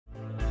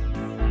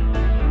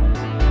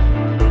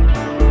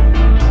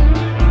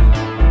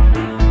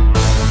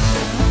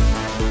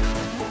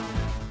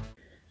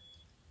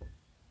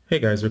Hey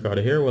guys,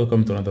 Ricardo here.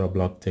 Welcome to another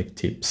Block Tech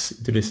Tips.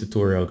 In today's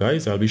tutorial,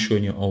 guys, I'll be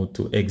showing you how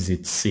to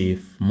exit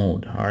safe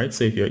mode. Alright,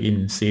 so if you're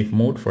in safe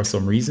mode for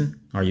some reason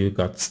or you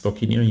got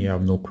stuck in here and you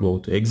have no clue how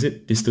to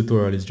exit, this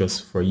tutorial is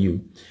just for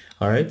you.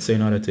 Alright, so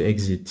in order to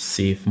exit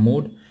safe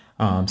mode,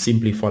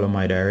 simply follow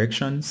my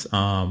directions.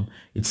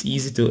 It's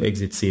easy to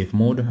exit safe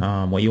mode.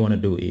 What you want to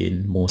do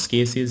in most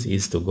cases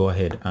is to go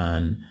ahead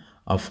and,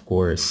 of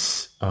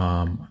course,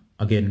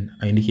 again,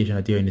 an indication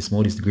that you're in this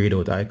mode is the grayed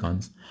out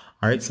icons.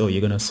 Alright, so you're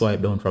going to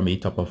swipe down from the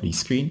top of the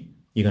screen.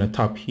 You're going to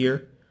tap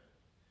here.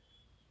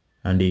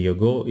 And there you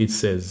go. It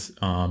says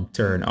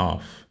turn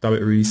off. That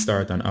will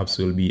restart and apps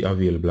will be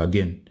available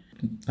again.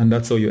 And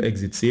that's how you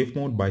exit safe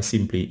mode, by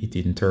simply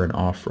hitting turn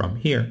off from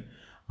here.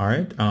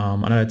 Alright,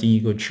 another thing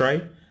you could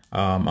try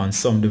on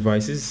some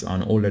devices,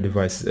 on older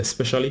devices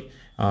especially,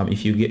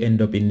 if you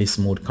end up in this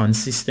mode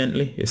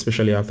consistently,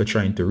 especially after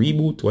trying to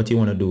reboot, what you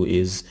want to do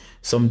is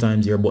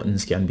sometimes your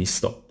buttons can be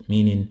stuck,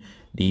 meaning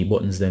the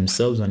buttons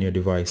themselves on your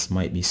device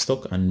might be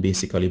stuck and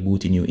basically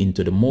booting you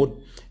into the mode.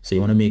 So you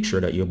want to make sure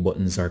that your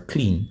buttons are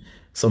clean.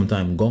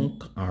 Sometimes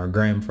gunk or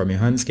grime from your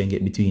hands can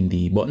get between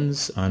the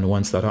buttons, and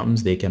once that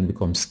happens they can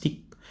become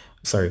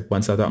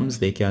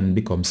they can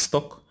become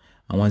stuck.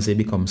 And once they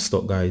become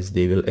stuck, guys,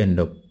 they will end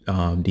up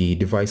the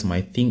device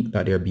might think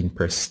that they're being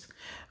pressed,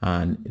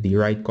 and the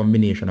right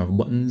combination of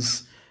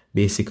buttons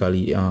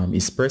basically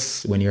is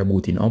pressed when you're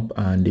booting up,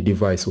 and the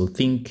device will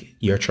think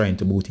you're trying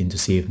to boot into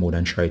safe mode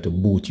and try to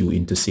boot you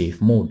into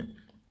safe mode.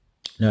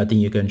 Another thing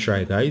you can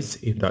try, guys,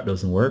 if that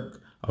doesn't work,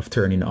 of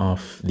turning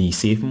off the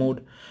safe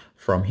mode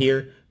from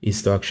here,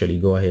 is to actually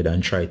go ahead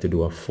and try to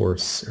do a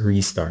force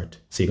restart.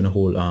 So you're going to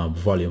hold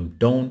volume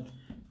down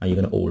and you're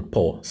going to hold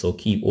power. So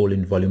keep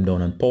holding volume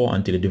down and power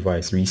until the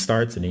device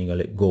restarts, and then you're going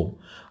to let go.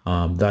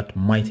 That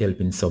might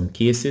help in some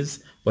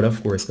cases, but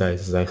of course,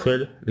 guys, as I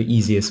said, the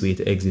easiest way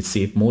to exit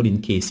safe mode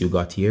in case you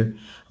got here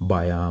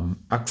by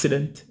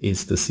accident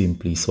is to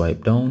simply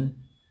swipe down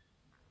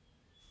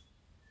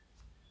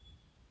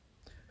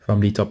from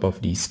the top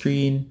of the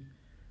screen.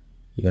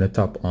 You're going to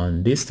tap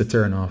on this to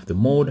turn off the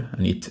mode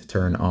and it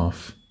turn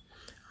off.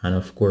 And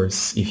of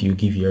course, if you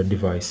give your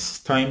device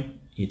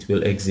time, it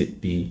will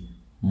exit the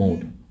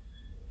mode.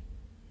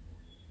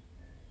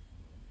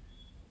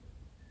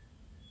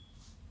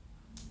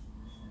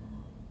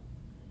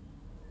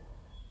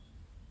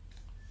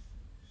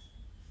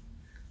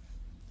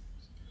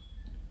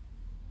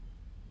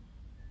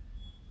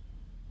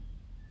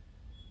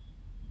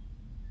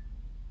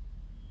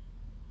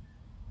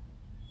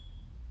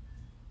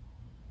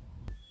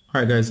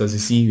 Alright guys, as you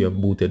see, we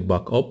have booted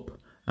back up,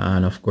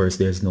 and of course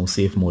there's no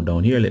safe mode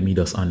down here. Let me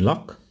just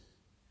unlock.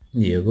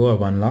 There you go,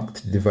 I've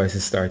unlocked. The device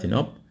is starting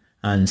up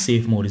and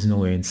safe mode is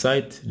nowhere in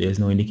sight. There's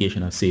no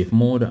indication of safe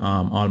mode.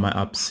 All my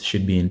apps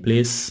should be in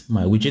place.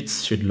 My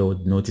widgets should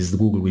load. Notice the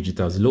Google widget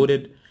has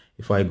loaded.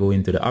 If I go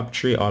into the app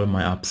tray, all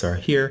my apps are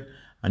here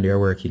and they're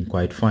working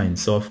quite fine.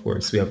 So of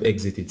course we have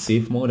exited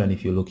safe mode, and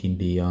if you look in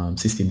the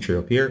system tray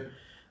up here,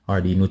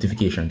 or the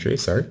notification tray,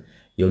 sorry,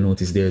 you'll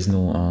notice there's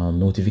no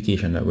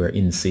notification that we're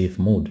in safe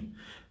mode.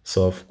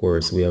 So of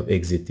course we have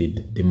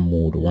exited the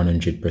mode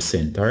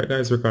 100%. Alright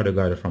guys, Ricardo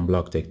Garda from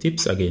Block Tech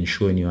Tips, again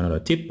showing you another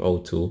tip how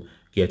to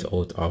get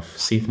out of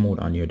safe mode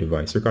on your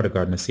device. Ricardo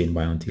Gardner saying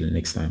bye until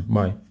next time.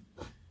 Bye.